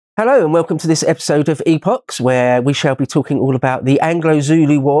Hello and welcome to this episode of Epochs, where we shall be talking all about the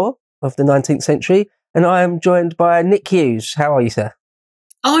Anglo-Zulu War of the 19th century. And I am joined by Nick Hughes. How are you, sir?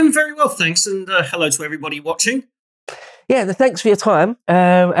 I'm very well, thanks, and hello to everybody watching. Yeah, thanks for your time.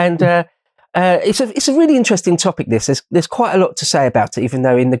 It's a really interesting topic. There's quite a lot to say about it, even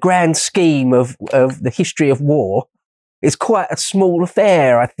though in the grand scheme of the history of war, it's quite a small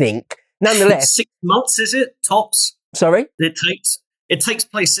affair, I think. Nonetheless, 6 months is it tops? Sorry, It takes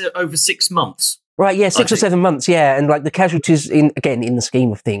place over 6 months. Right, yeah, 6 or 7 months, yeah, and like the casualties in the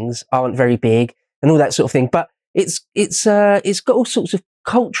scheme of things aren't very big and all that sort of thing. But it's got all sorts of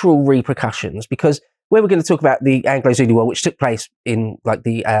cultural repercussions, because where we're going to talk about the Anglo-Zulu War, which took place in like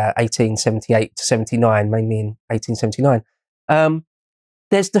the 1878 to 79, mainly in 1879.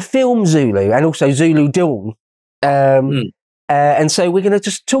 There's the film Zulu and also Zulu Dawn, and so we're going to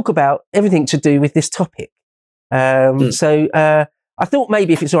just talk about everything to do with this topic. So I thought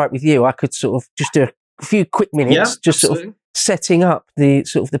maybe if it's all right with you, I could sort of just do a few quick minutes, sort of setting up the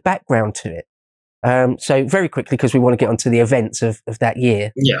sort of the background to it. So very quickly, because we want to get onto the events of that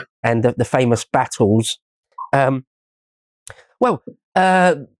year, and the famous battles.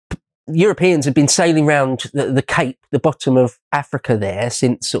 Europeans had been sailing around the Cape, the bottom of Africa there,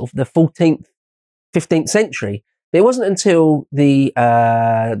 since sort of the 14th, 15th century. But it wasn't until the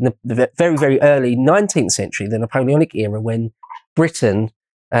very, very early 19th century, the Napoleonic era, when Britain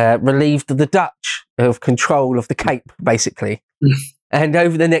relieved the Dutch of control of the Cape, basically. And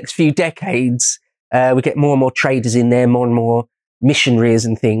over the next few decades, we get more and more traders in there, more and more missionaries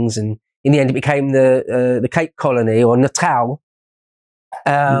and things. And in the end, it became the Cape Colony, or Natal.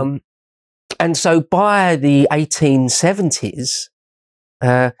 And so by the 1870s,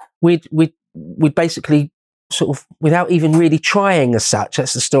 we'd basically sort of, without even really trying as such,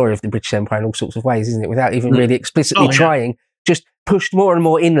 that's the story of the British Empire in all sorts of ways, isn't it? Without even really explicitly trying, just pushed more and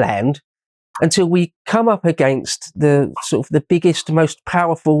more inland until we come up against the sort of the biggest, most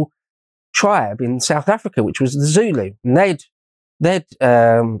powerful tribe in South Africa, which was the Zulu. And they'd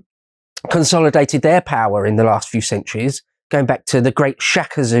consolidated their power in the last few centuries, going back to the great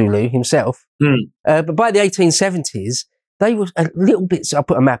Shaka Zulu himself. But by the 1870s, they were a little bit, I'll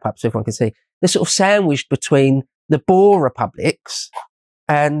put a map up so everyone can see, they're sort of sandwiched between the Boer republics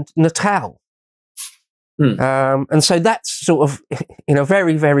and Natal. And so that's sort of, in a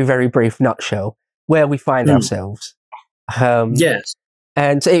very, very, very brief nutshell, where we find ourselves. Yes.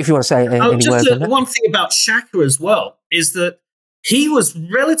 And if you want to say any words on that. One thing about Shaka as well is that he was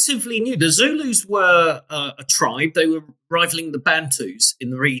relatively new. The Zulus were a tribe. They were rivaling the Bantus in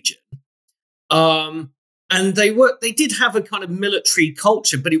the region. And they did have a kind of military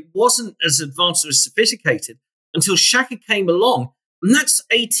culture, but it wasn't as advanced or as sophisticated until Shaka came along. And that's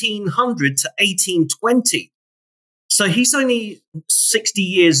 1800 to 1820. So he's only 60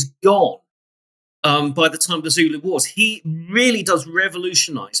 years gone by the time the Zulu Wars. He really does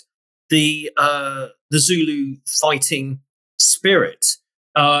revolutionize the Zulu fighting spirit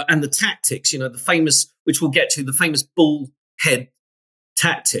and the tactics. You know, the famous, which we'll get to, the famous bull head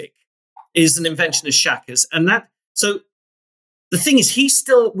tactic is an invention of Shaka's. And so the thing is, he's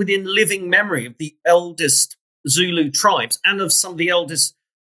still within living memory of the eldest Zulu tribes and of some of the eldest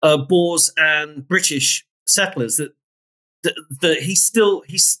Boers and British settlers, that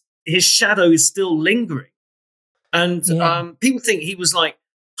his shadow is still lingering. And people think he was like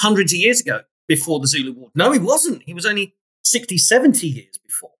hundreds of years ago before the Zulu War. No, he wasn't. He was only 60, 70 years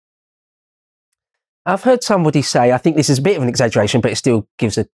before. I've heard somebody say, I think this is a bit of an exaggeration, but it still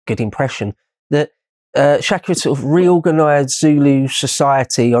gives a good impression, that Shaka sort of reorganised Zulu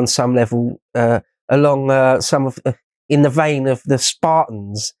society on some level along some of, in the vein of the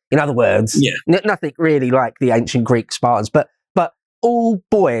Spartans. In other words, nothing really like the ancient Greek Spartans, but all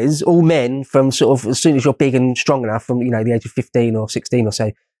boys, all men, from sort of as soon as you're big and strong enough, from the age of 15 or 16 or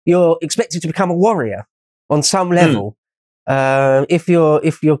so, you're expected to become a warrior on some level. If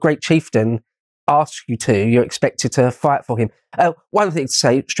your great chieftain asks you to, you're expected to fight for him. One thing to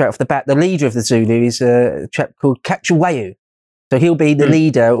say straight off the bat, the leader of the Zulu is a chap called Cachuwayu. So he'll be the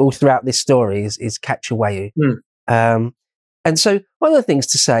leader all throughout this story is Cachuwayu. And so one of the things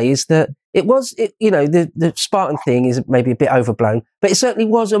to say is that the Spartan thing is maybe a bit overblown, but it certainly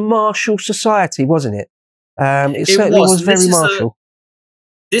was a martial society, wasn't it? It certainly was very martial.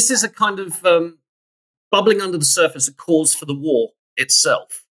 This is a kind of bubbling under the surface, a cause for the war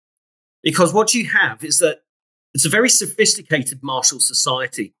itself. Because what you have is that it's a very sophisticated martial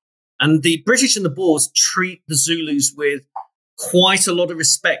society. And the British and the Boers treat the Zulus with quite a lot of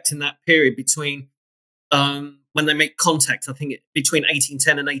respect in that period between when they make contact, I think between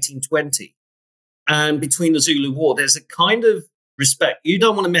 1810 and 1820. And between the Zulu War, there's a kind of respect. You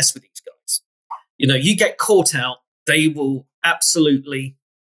don't want to mess with these guys. You get caught out, they will absolutely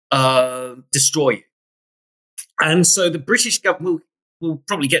destroy you. And so the British government, we'll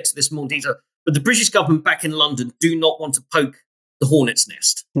probably get to this in more detail, but the British government back in London do not want to poke the hornet's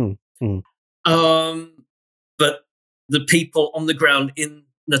nest. But the people on the ground in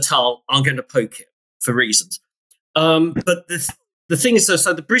Natal are going to poke it for reasons. But the thing is,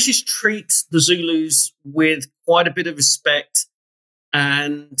 so the British treat the Zulus with quite a bit of respect,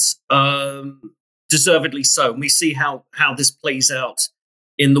 and deservedly so. And we see how this plays out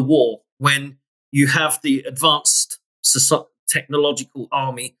in the war when you have the advanced technological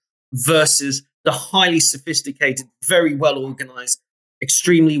army versus the highly sophisticated, very well organized,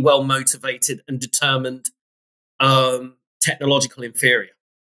 extremely well motivated and determined technological inferior.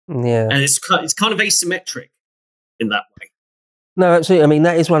 Yeah, and it's kind of asymmetric in that way. No, absolutely. I mean,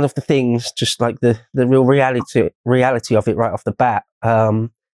 that is one of the things, just like the real reality of it right off the bat.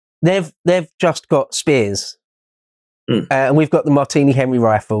 They've just got spears, and we've got the Martini Henry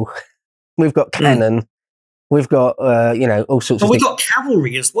rifle, we've got cannon, we've got all sorts of. But we've got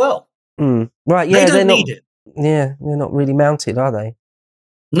cavalry as well. Right? Yeah, they don't need it. Yeah, they're not really mounted, are they?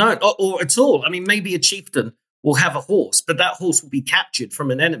 No, or at all. I mean, maybe a chieftain will have a horse, but that horse will be captured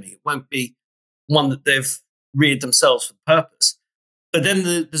from an enemy. It won't be one that they've reared themselves for the purpose. But then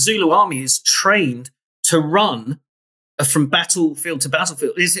the Zulu army is trained to run from battlefield to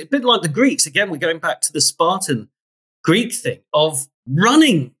battlefield. It's a bit like the Greeks. Again, we're going back to the Spartan Greek thing of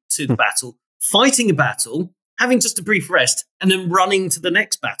running to the battle, fighting a battle, having just a brief rest, and then running to the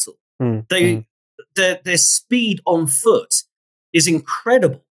next battle. Their speed on foot is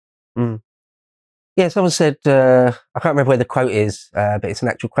incredible. Yeah, someone said, I can't remember where the quote is, but it's an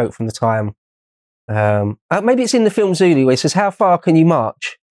actual quote from the time. Maybe it's in the film Zulu where it says, how far can you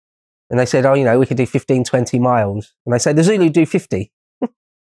march? And they said, we could do 15, 20 miles. And they say, the Zulu do 50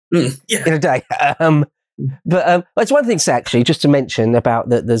 in a day. But it's one thing to actually, just to mention about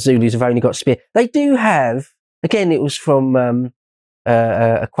the Zulus have only got spear. They do have, again, it was from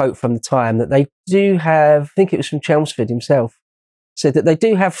a quote from the time, that they do have, I think it was from Chelmsford himself, said that they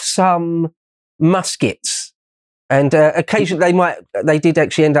do have some muskets. And occasionally they did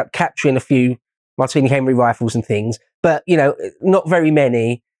actually end up capturing a few Martini Henry rifles and things, but not very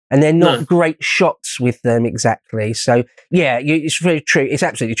many, and they're not great shots with them exactly. So yeah, it's very true. It's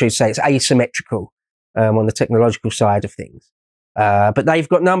absolutely true to say it's asymmetrical on the technological side of things. But they've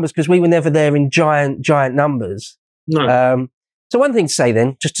got numbers because we were never there in giant numbers. No. So one thing to say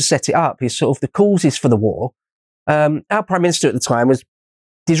then, just to set it up, is sort of the causes for the war. Our Prime Minister at the time was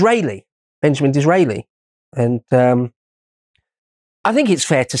Benjamin Disraeli, and I think it's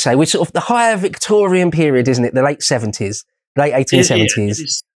fair to say we're sort of the higher Victorian period, isn't it? The late 70s, late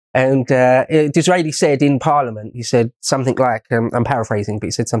 1870s. And Disraeli said in Parliament, he said something like, I'm paraphrasing, but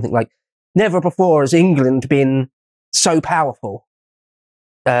he said something like, never before has England been so powerful.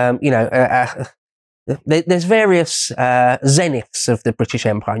 There's various zeniths of the British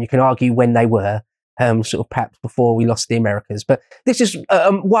Empire, and you can argue when they were, sort of perhaps before we lost the Americas. But this is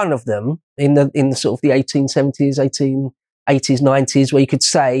one of them in the sort of the 1870s, 1880s, 90s, where you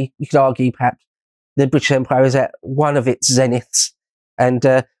could argue perhaps the British Empire is at one of its zeniths, and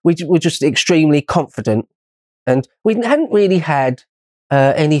we were just extremely confident, and we hadn't really had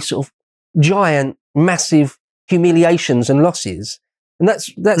any sort of giant, massive humiliations and losses. And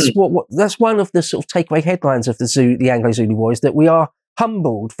that's one of the sort of takeaway headlines of the Anglo-Zulu War, is that we are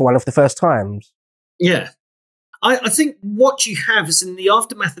humbled for one of the first times. Yeah. I think what you have is, in the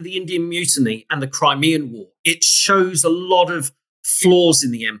aftermath of the Indian Mutiny and the Crimean War, it shows a lot of flaws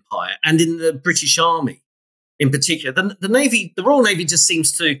in the empire and in the British Army in particular. The Royal Navy just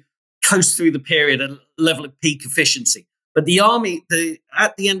seems to coast through the period at a level of peak efficiency. But the army,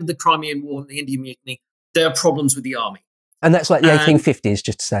 at the end of the Crimean War and the Indian Mutiny, there are problems with the army. And that's like the 1850s,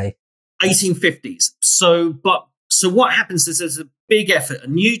 just to say. 1850s. So what happens is there's a big effort. A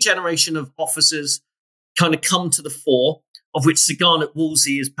new generation of officers kind of come to the fore, of which Sir Garnet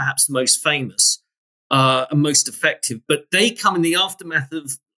Wolseley is perhaps the most famous and most effective. But they come in the aftermath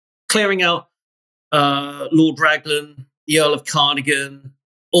of clearing out Lord Raglan, the Earl of Cardigan,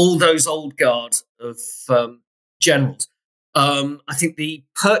 all those old guard of generals. I think the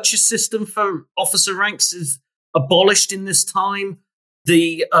purchase system for officer ranks is abolished in this time.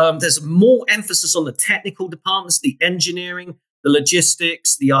 There's more emphasis on the technical departments, the engineering, the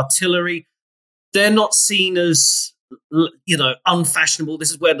logistics, the artillery. They're not seen as, unfashionable. This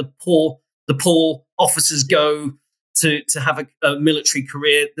is where the poor officers go to have a military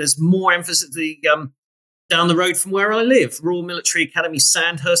career. There's more emphasis down the road from where I live, Royal Military Academy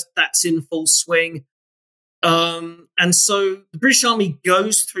Sandhurst. That's in full swing. And so the British Army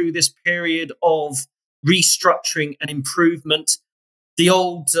goes through this period of restructuring and improvement. The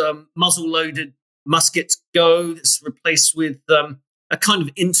old muzzle-loaded muskets go. It's replaced with a kind of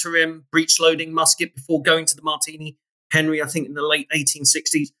interim breech-loading musket before going to the Martini Henry, I think, in the late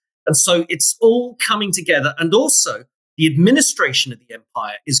 1860s. And so it's all coming together. And also, the administration of the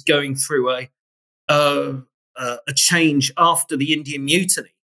empire is going through a change after the Indian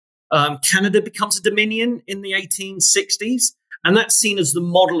Mutiny. Canada becomes a dominion in the 1860s, and that's seen as the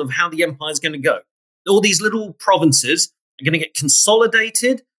model of how the empire is going to go. All these little provinces are going to get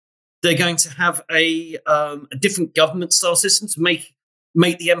consolidated. They're going to have a different government style system to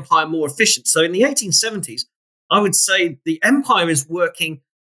make the empire more efficient. So in the 1870s, I would say the empire is working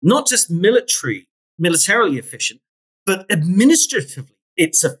not just militarily efficient, but administratively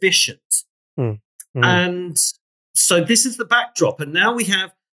it's efficient. And so this is the backdrop. And now we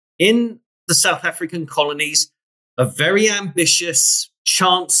have in the South African colonies a very ambitious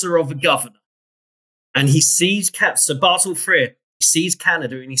chancellor of a governor. And he sees Sir Bartle Frere, he sees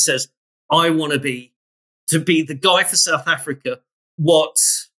Canada and he says, I want to be the guy for South Africa. What,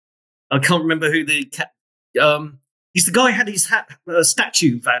 I can't remember who he's the guy who had his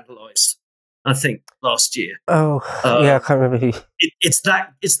statue vandalized, I think, last year. Oh, yeah, I can't remember who. It's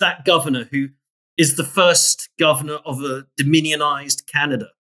that governor who is the first governor of a dominionized Canada.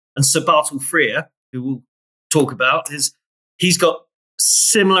 And Sir Bartle Frere, who we'll talk about, he's got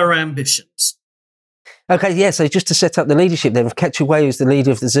similar ambitions. Okay, yeah, so just to set up the leadership then, Ketcheway is the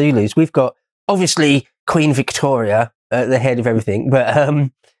leader of the Zulus. We've got, obviously, Queen Victoria at the head of everything, but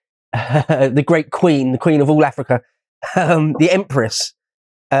the great queen, the queen of all Africa, the Empress,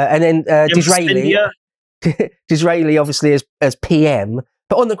 and then Disraeli, Disraeli obviously as PM.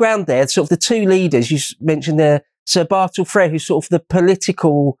 But on the ground there, sort of the two leaders you mentioned there, Sir Bartle Frere, who's sort of the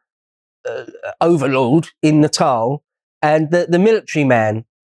political overlord in Natal, and the military man,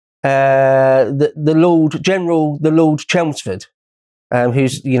 the Lord Chelmsford,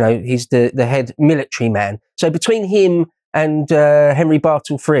 who's he's the head military man. So between him and Henry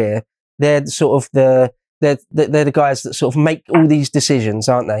Bartle Frere, they're sort of they're the guys that sort of make all these decisions,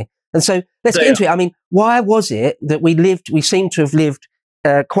 aren't they? And so let's get into it. I mean, why was it that we seem to have lived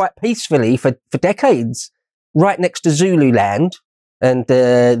quite peacefully for decades, right next to Zululand, and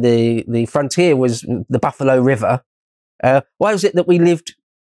the frontier was the Buffalo River? Why was it that we lived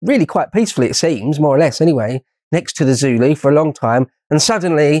really quite peacefully, it seems, more or less anyway, next to the Zulu for a long time, and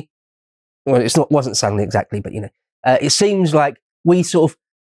suddenly, well, wasn't suddenly exactly, but it seems like we sort of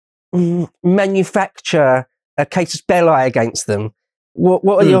manufacture a casus belli against them.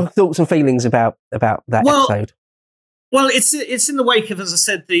 What are your thoughts and feelings about that episode? Well, it's in the wake of, as I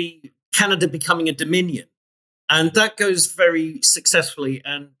said, the Canada becoming a dominion, and that goes very successfully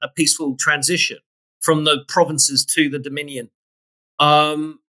and a peaceful transition from the provinces to the dominion.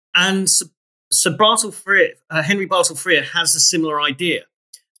 And Sir Bartle Frere, Henry Bartle Frere, has a similar idea.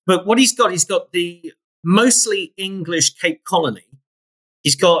 But what he's got the mostly English Cape Colony.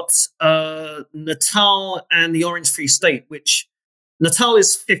 He's got Natal and the Orange Free State, which Natal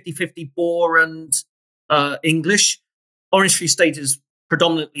is 50-50 Boer and English. Orange Free State is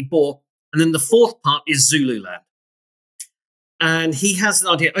predominantly Boer. And then the fourth part is Zululand. And he has an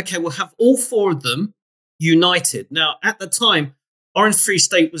idea, okay, we'll have all four of them united. Now, at the time, Orange Free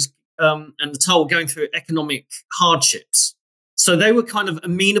State was and Natal were going through economic hardships. So they were kind of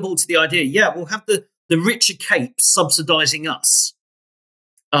amenable to the idea, yeah, we'll have the richer Cape subsidizing us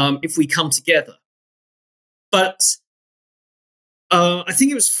if we come together. But I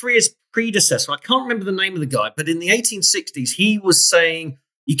think it was Frere's predecessor, I can't remember the name of the guy, but in the 1860s, he was saying,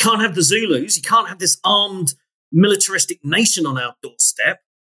 you can't have the Zulus, you can't have this armed militaristic nation on our doorstep,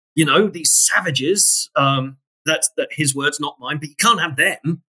 these savages, that's his words, not mine, but you can't have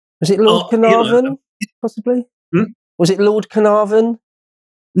them. Was it Lord Carnarvon, possibly? Was it Lord Carnarvon?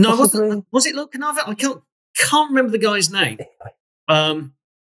 No, was it Lord Carnarvon? I can't remember the guy's name.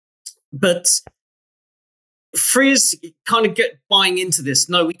 But Frere's kind of buying into this.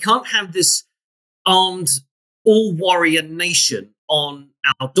 No, we can't have this armed, all-warrior nation on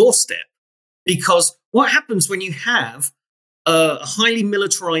our doorstep, because what happens when you have a highly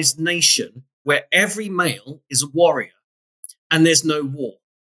militarized nation where every male is a warrior and there's no war?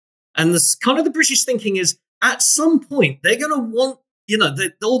 And this kind of the British thinking is, at some point, they're going to want,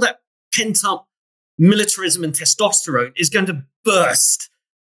 all that pent-up militarism and testosterone is going to burst,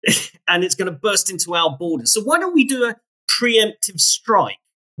 and it's going to burst into our borders. So why don't we do a preemptive strike?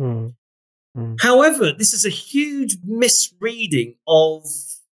 However, this is a huge misreading of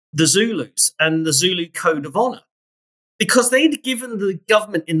the Zulus and the Zulu Code of Honor, because they'd given the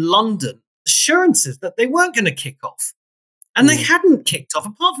government in London assurances that they weren't going to kick off. And they hadn't kicked off,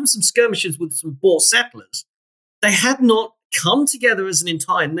 apart from some skirmishes with some Boer settlers. They had not come together as an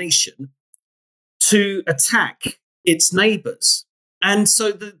entire nation to attack its neighbors. And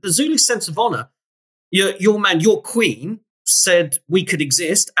so the Zulu sense of honor, your queen said we could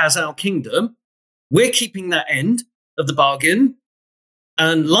exist as our kingdom. We're keeping that end of the bargain,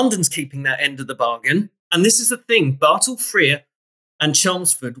 and London's keeping that end of the bargain. And this is the thing, Bartle Frere and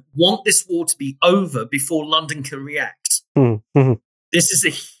Chelmsford want this war to be over before London can react. Mm-hmm. This is a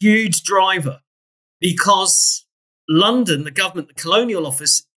huge driver because London, the government, the Colonial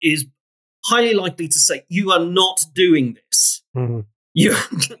Office, is highly likely to say, you are not doing this. Mm-hmm.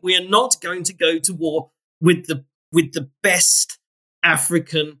 We are not going to go to war with the best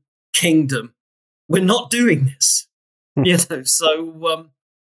African kingdom. We're not doing this. So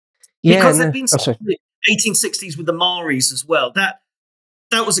because there'd been some 1860s with the Maoris as well. That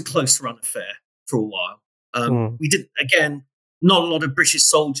was a close run affair for a while. We didn't, again, not a lot of British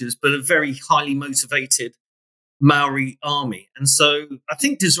soldiers, but a very highly motivated Maori army. And so I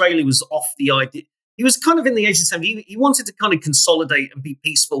think Disraeli was off the idea. He was kind of in the 1870s. He wanted to kind of consolidate and be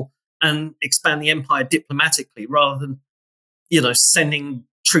peaceful and expand the empire diplomatically rather than, sending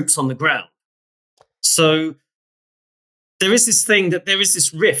troops on the ground. So there is this thing that there is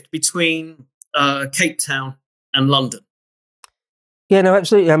this rift between Cape Town and London. Yeah, no,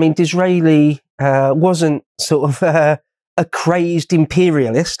 absolutely. I mean, Disraeli wasn't sort of a crazed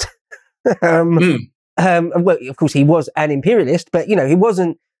imperialist. Well, of course, he was an imperialist, but, he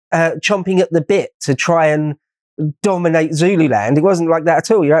wasn't chomping at the bit to try and dominate Zululand. It wasn't like that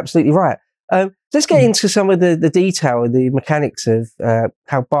at all. You're absolutely right. Let's get into some of the detail and the mechanics of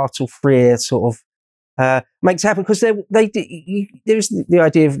how Bartle Frere sort of makes it happen, because there's the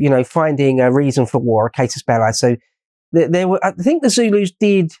idea of, finding a reason for war, a casus belli. So there were, I think the Zulus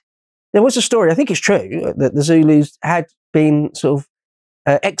did, there was a story, I think it's true, that the Zulus had been sort of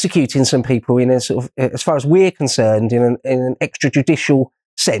executing some people in a sort of, as far as we're concerned, in an extrajudicial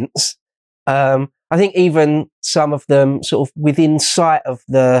sense. I think even some of them sort of within sight of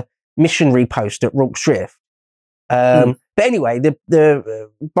the missionary post at Rorke's Drift. But anyway,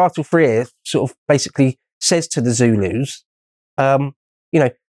 the Bartle Frere sort of basically says to the Zulus, I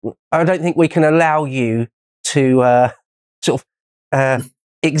don't think we can allow you to sort of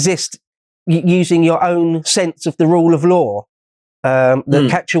exist using your own sense of the rule of law. The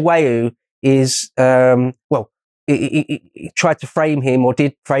Cachuwayu is, he tried to frame him, or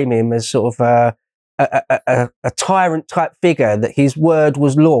did frame him, as sort of a tyrant type figure, that his word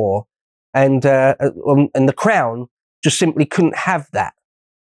was law, and the crown just simply couldn't have that.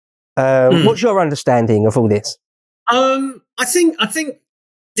 What's your understanding of all this? I think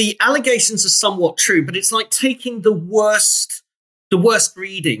the allegations are somewhat true, but it's like taking the worst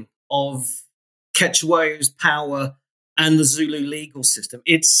reading of Cachuwayu's power and the Zulu legal system.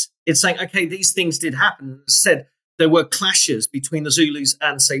 It's saying, okay, these things did happen. As said, there were clashes between the Zulus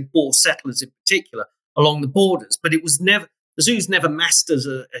and, say, Boer settlers in particular along the borders, but it was never, the Zulus never massed as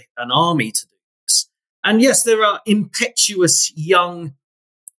an army to do this. And yes, there are impetuous young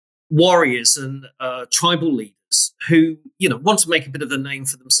warriors and tribal leaders who, want to make a bit of a name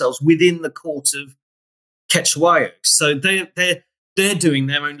for themselves within the court of Cachuwayu. So they're doing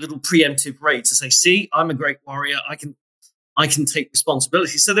their own little preemptive raid to say, see, I'm a great warrior. I can take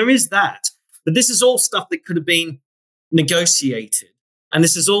responsibility. So there is that. But this is all stuff that could have been negotiated. And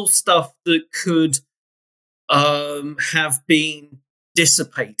this is all stuff that could have been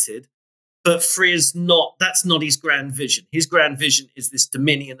dissipated. But Frere's that's not his grand vision. His grand vision is this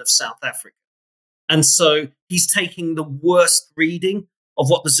dominion of South Africa. And so he's taking the worst reading of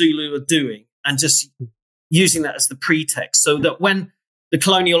what the Zulu are doing and just using that as the pretext, so that when the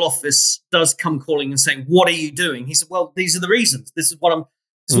Colonial Office does come calling and saying, what are you doing? He said, well, these are the reasons. This is why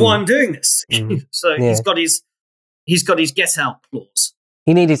I'm doing this. So yeah. he's got his get out clause.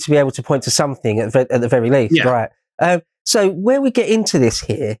 He needed to be able to point to something at the very least, yeah. Right? So where we get into this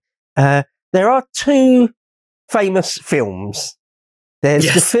here, there are two famous films. There's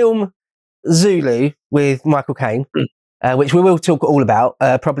the film Zulu with Michael Caine, which we will talk all about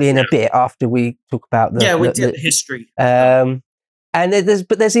probably in a bit after we talk about the history. And there's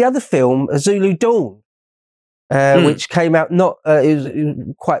the other film, Zulu Dawn, which came out it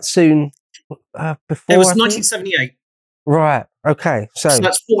was quite soon before. It was 1978. Right. Okay. So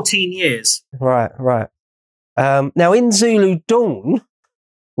that's 14 years. Right. Now in Zulu Dawn,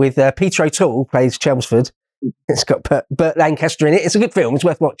 with Peter O'Toole plays Chelmsford. It's got Burt Lancaster in it. It's a good film. It's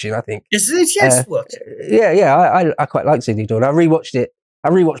worth watching, I think. Is it? Yes, Yeah. I quite like Zulu Dawn. I rewatched it. I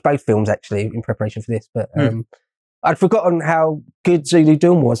rewatched both films actually in preparation for this, but I'd forgotten how good Zulu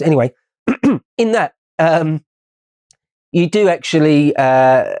Dawn was. Anyway, in that you do actually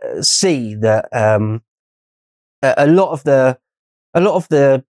see that a lot of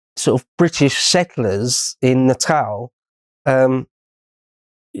the sort of British settlers in Natal,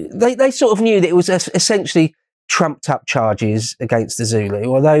 they sort of knew that it was essentially trumped up charges against the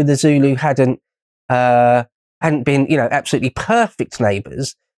Zulu, although the Zulu hadn't been, absolutely perfect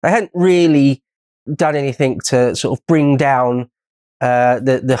neighbours. They hadn't really done anything to sort of bring down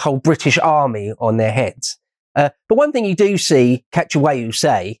the whole British army on their heads. But one thing you do see Cachuwayu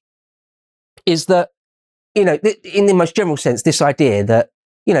say is that, in the most general sense, this idea that,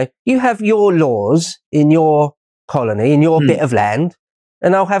 you have your laws in your colony, in your bit of land,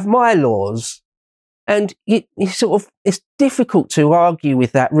 and I'll have my laws. And it's difficult to argue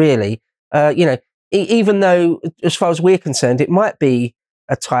with that, really. Even though, as far as we're concerned, it might be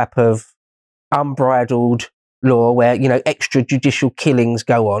a type of unbridled law where, extrajudicial killings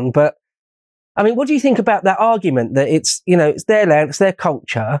go on. But, I mean, what do you think about that argument that it's their land, it's their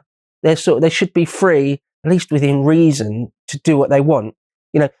culture, they should be free, at least within reason, to do what they want?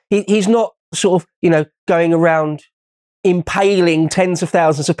 He's not sort of, going around impaling tens of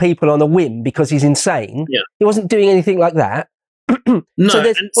thousands of people on a whim because he's insane. Yeah. He wasn't doing anything like that. No, so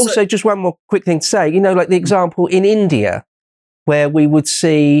there's also just one more quick thing to say, like the example in India where we would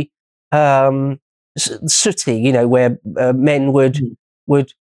see sooty, where men would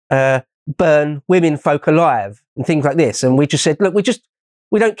burn women folk alive and things like this. And we just said, look,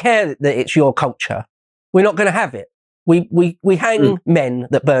 we don't care that it's your culture. We're not going to have it. We hang men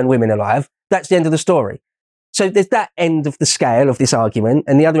that burn women alive. That's the end of the story. So there's that end of the scale of this argument.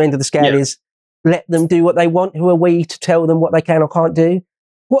 And the other end of the scale is let them do what they want. Who are we to tell them what they can or can't do?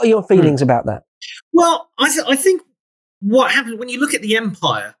 What are your feelings about that? Well, I think what happens when you look at the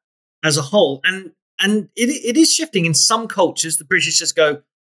empire as a whole, and it is shifting in some cultures. The British just go,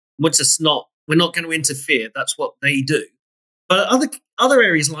 we're not going to interfere. That's what they do. But other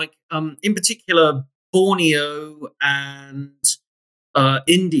areas like, in particular, Borneo and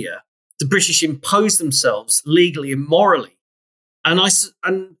India, the British imposed themselves legally and morally. And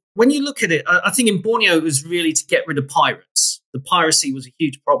when you look at it, I think in Borneo it was really to get rid of pirates. The piracy was a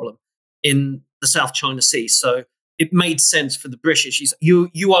huge problem in the South China Sea, so it made sense for the British.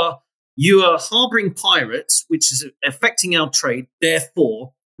 You are harboring pirates, which is affecting our trade.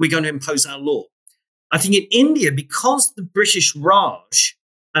 Therefore, we're going to impose our law. I think in India, because the British Raj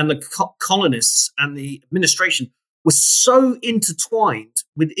and the colonists and the administration were so intertwined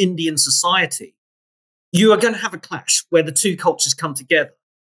with Indian society, you are going to have a clash where the two cultures come together.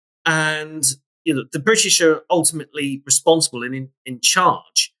 And the British are ultimately responsible and in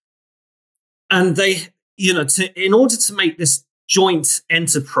charge. And they, in order to make this joint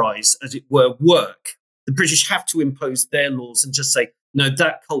enterprise, as it were, work, the British have to impose their laws and just say, no,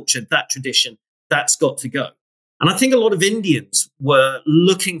 that culture, that tradition, that's got to go. And I think a lot of Indians were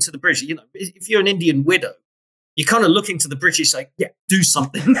looking to the British. If you're an Indian widow, you're kind of looking to the British like, yeah, do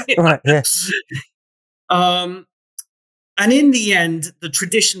something. Right, yeah. And in the end, the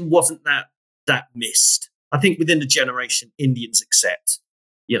tradition wasn't that missed. I think within the generation, Indians accept,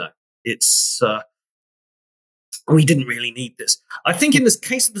 it's, we didn't really need this. I think in this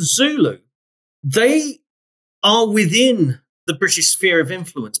case of the Zulu, they are within the British sphere of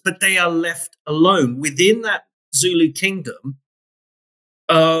influence, but they are left alone. Within that Zulu kingdom,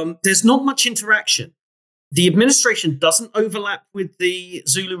 there's not much interaction. The administration doesn't overlap with the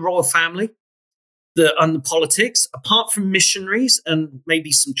Zulu royal family and the politics. Apart from missionaries and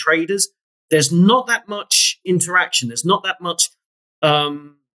maybe some traders, there's not that much interaction. There's not that much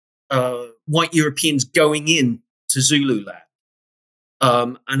white Europeans going in to Zululand,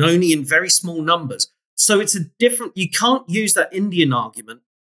 and only in very small numbers. So it's you can't use that Indian argument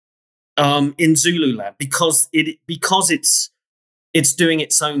in Zululand because it's doing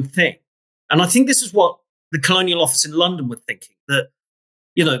its own thing. And I think this is what the Colonial Office in London were thinking, that,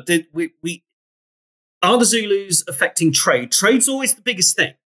 we are the Zulus affecting trade? Trade's always the biggest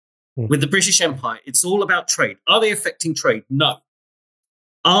thing. With the British Empire, it's all about trade. Are they affecting trade? No.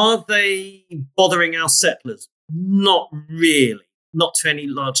 Are they bothering our settlers? Not really. Not to any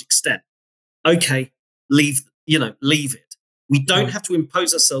large extent. Okay, leave it. We don't have to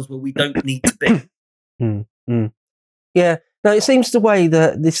impose ourselves where we don't need to be. Yeah. Now, it seems the way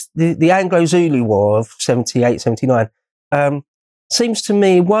that the Anglo-Zulu War of 78, 79 seems to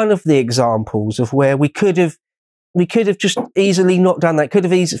me one of the examples of where we could have just easily not done that, could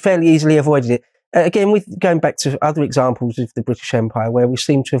have fairly easily avoided it. Again, with going back to other examples of the British Empire where we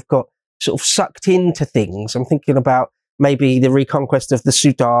seem to have got sort of sucked into things. I'm thinking about maybe the reconquest of the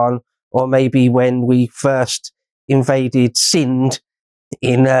Sudan, or maybe when we first invaded Sindh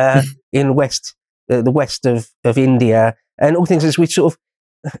in west the west of India, and all things as we sort of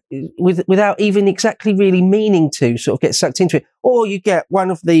without even exactly really meaning to sort of get sucked into it, or you get one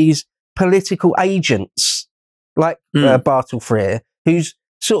of these political agents like Bartle Frere, who's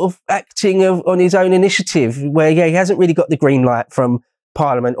sort of acting on his own initiative, where he hasn't really got the green light from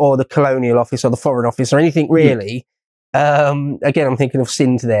Parliament or the Colonial Office or the Foreign Office or anything really. Again, I'm thinking of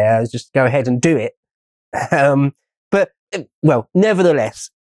Sindh there. Just go ahead and do it. But nevertheless,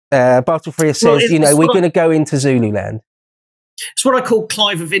 Bartle Frere says, we're going to go into Zululand. It's what I call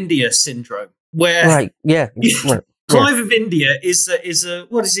Clive of India syndrome, where right, yeah, Clive of India is a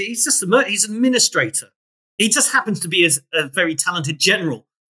what is he? He's just he's an administrator. He just happens to be a very talented general,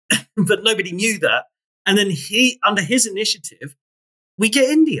 but nobody knew that. And then under his initiative, we get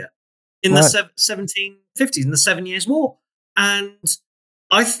India in the 1750s, in the 7 Years' War. And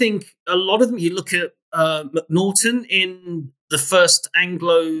I think a lot of them, you look at McNaughton in the first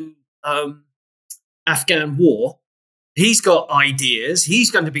Anglo-Afghan War, he's got ideas. He's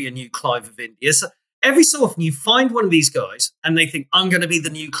going to be a new Clive of India. So every so often you find one of these guys and they think, I'm going to be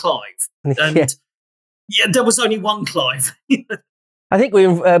the new Clive. And there was only one Clive. I think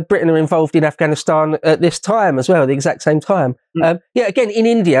Britain are involved in Afghanistan at this time as well, at the exact same time. Again, in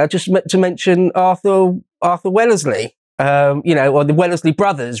India, just to mention Arthur Wellesley, or the Wellesley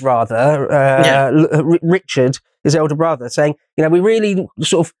brothers, rather, Richard, his elder brother, saying, we really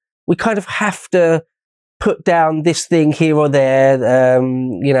we kind of have to put down this thing here or there,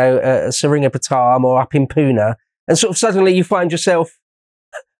 Seringapatam or up in Pune, and sort of suddenly you find yourself,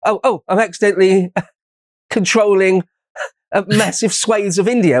 I'm accidentally controlling massive swathes of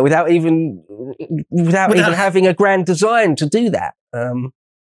India without even having a grand design to do that. I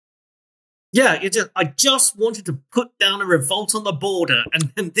just wanted to put down a revolt on the border,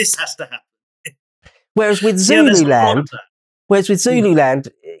 and then this has to happen. Whereas with Zululand,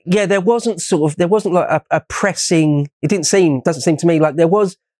 there wasn't like a pressing. Doesn't seem to me like there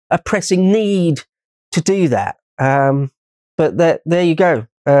was a pressing need to do that. But there you go.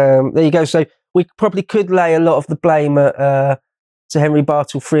 So we probably could lay a lot of the blame at Sir Henry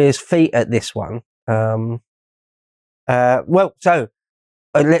Bartle Frere's feet at this one. Let's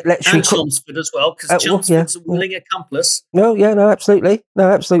Chelmsford as well, because Chelmsford's a willing accomplice. Absolutely.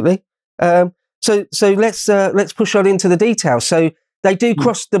 So let's push on into the details. So they do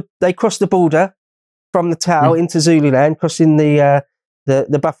cross the border from the Tau into Zululand, crossing the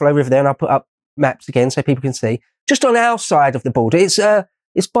Buffalo River there, and I'll put up maps again so people can see. Just on our side of the border,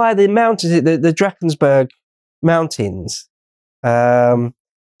 it's by the mountains, the Drakensberg Mountains. So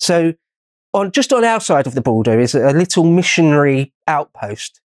just on our side of the border is a little missionary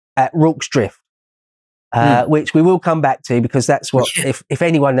outpost at Rorke's Drift, which we will come back to, because that's what, if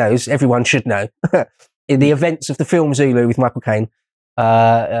anyone knows, everyone should know. In the events of the film Zulu with Michael Caine,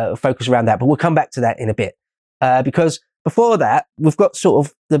 focus around that. But we'll come back to that in a bit. Because before that, we've got sort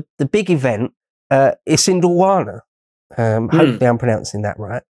of the big event, Isindlwana. Hopefully I'm pronouncing that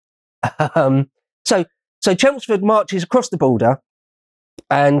right. So Chelmsford marches across the border,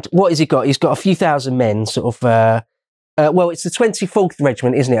 and what has he got? He's got a few thousand men, sort of, it's the 24th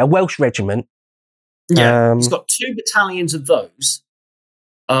Regiment, isn't it? A Welsh regiment. Yeah, he's got 2 battalions of those.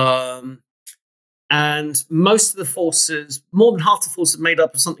 And most of the forces, more than half the forces, are made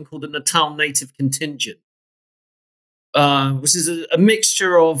up of something called the Natal Native Contingent, which is a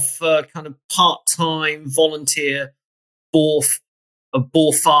mixture of kind of part-time volunteer Boer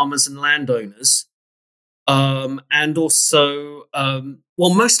farmers and landowners, and also,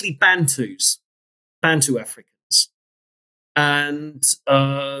 mostly Bantu Africans. And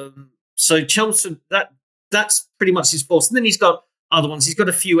so Chelmsford, that's pretty much his force. And then he's got other ones. He's got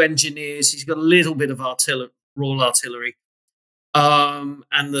a few engineers. He's got a little bit of Royal Artillery, and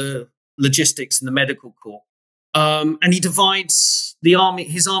the logistics and the medical corps. And he divides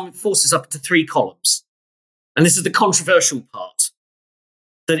his army forces up into 3 columns. And this is the controversial part,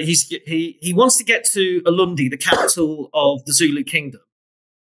 that he wants to get to Ulundi, the capital of the Zulu kingdom.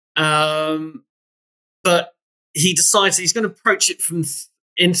 But he decides he's going to approach it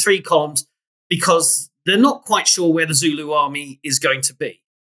in 3 columns, because they're not quite sure where the Zulu army is going to be.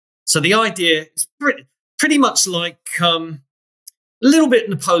 So the idea is pretty much like a little bit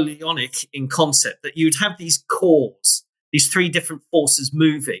Napoleonic in concept, that you'd have these corps, these 3 different forces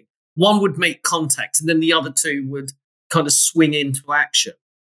moving. One would make contact, and then the other 2 would kind of swing into action.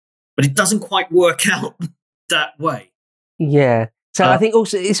 But it doesn't quite work out that way. Yeah. So I think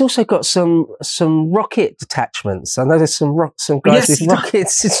it's also got some rocket detachments. I know there's some guys with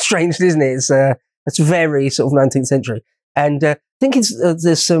rockets. It's strange, isn't it? It's very sort of 19th century. And I think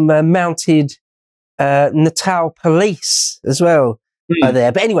there's some mounted Natal police as well. are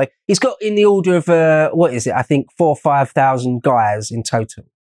there. But anyway, he's got in the order of, what is it? I think 4,000 or 5,000 guys in total.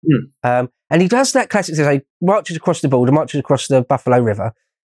 And he does that classic, so he marches across the border, marches across the Buffalo River,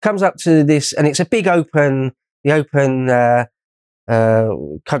 comes up to this, and it's a big open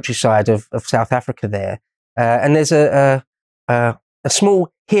countryside of South Africa there. And there's a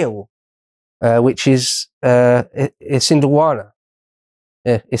small hill, which is Isandlwana.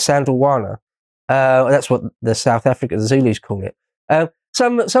 Isandlwana. That's what the South African Zulus call it.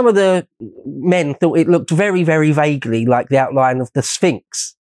 Some of the men thought it looked very, very vaguely like the outline of the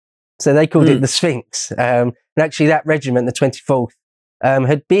Sphinx. So they called it the Sphinx. And actually that regiment, the 24th,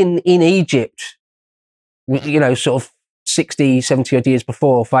 had been in Egypt, sort of 60, 70 odd years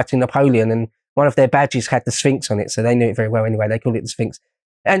before, fighting Napoleon, and one of their badges had the Sphinx on it, so they knew it very well anyway. They called it the Sphinx.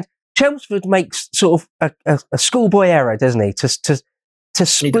 And Chelmsford makes sort of a schoolboy error, doesn't he, to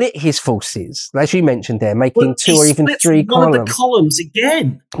split his forces, as you mentioned there, making two or even three columns. One of the columns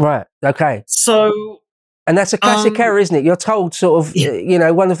again. Right, okay. So... And that's a classic error, isn't it? You're told sort of,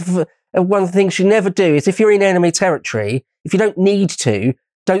 one of the things you never do is if you're in enemy territory, if you don't need to,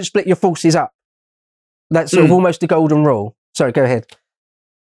 don't split your forces up. That's sort of almost the golden rule. Sorry, go ahead.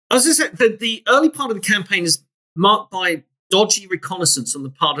 I was going to say, the early part of the campaign is marked by dodgy reconnaissance on the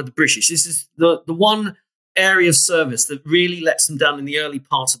part of the British. This is the one area of service that really lets them down in the early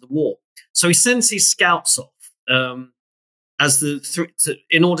part of the war. So he sends his scouts off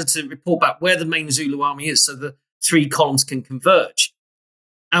in order to report back where the main Zulu army is, so the three columns can converge.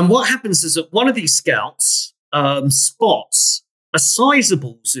 And what happens is that one of these scouts spots a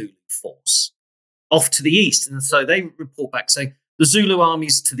sizable Zulu force off to the east, and so they report back saying the Zulu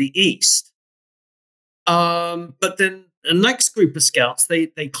army's to the east. But then the next group of scouts,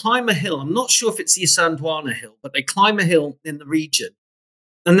 they climb a hill. I'm not sure if it's the Isandlwana hill, but they climb a hill in the region,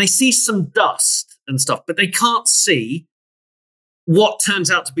 and they see some dust and stuff, but they can't see what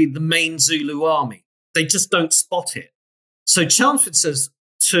turns out to be the main Zulu army. They just don't spot it. So Chelmsford says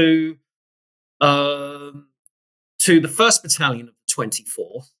to the 1st Battalion of the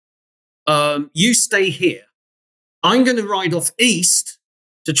 24th, you stay here. I'm going to ride off east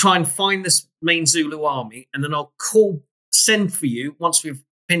to try and find this main Zulu army, and then I'll send for you once we've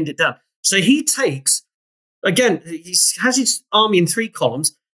pinned it down. So he takes, again, he has his army in three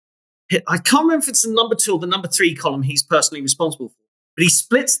columns. I can't remember if it's the number 2 or the number 3 column he's personally responsible for, but he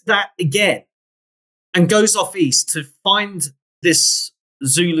splits that again and goes off east to find this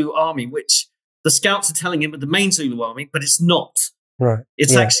Zulu army, which the scouts are telling him are the main Zulu army, but it's not. Right.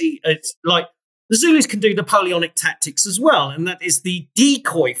 It's like the Zulus can do Napoleonic tactics as well, and that is the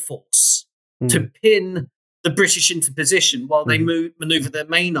decoy force to pin the British into position while they maneuver their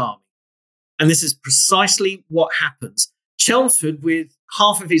main army. And this is precisely what happens. Chelmsford, with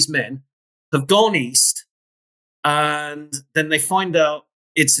half of his men, have gone east, and then they find out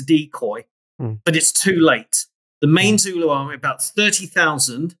it's a decoy, but it's too late. The main Zulu army, about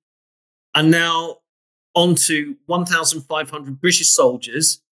 30,000, are now onto 1,500 British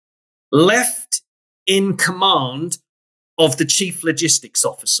soldiers left in command of the chief logistics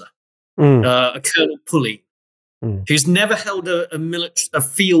officer, a Colonel Pulley, who's never held a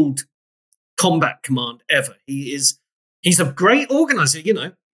field combat command ever. He's a great organizer.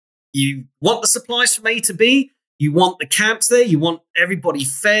 You want the supplies from A to B, you want the camps there, you want everybody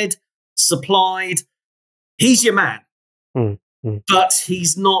fed, supplied. He's your man, but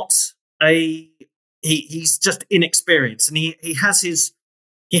he's not he's just inexperienced, and he has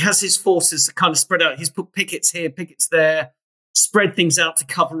his forces kind of spread out. He's put pickets here, pickets there, spread things out to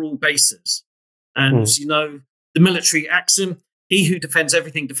cover all bases. And the military axiom: he who defends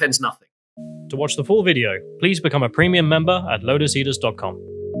everything defends nothing. To watch the full video, please become a premium member at lotuseaters.com.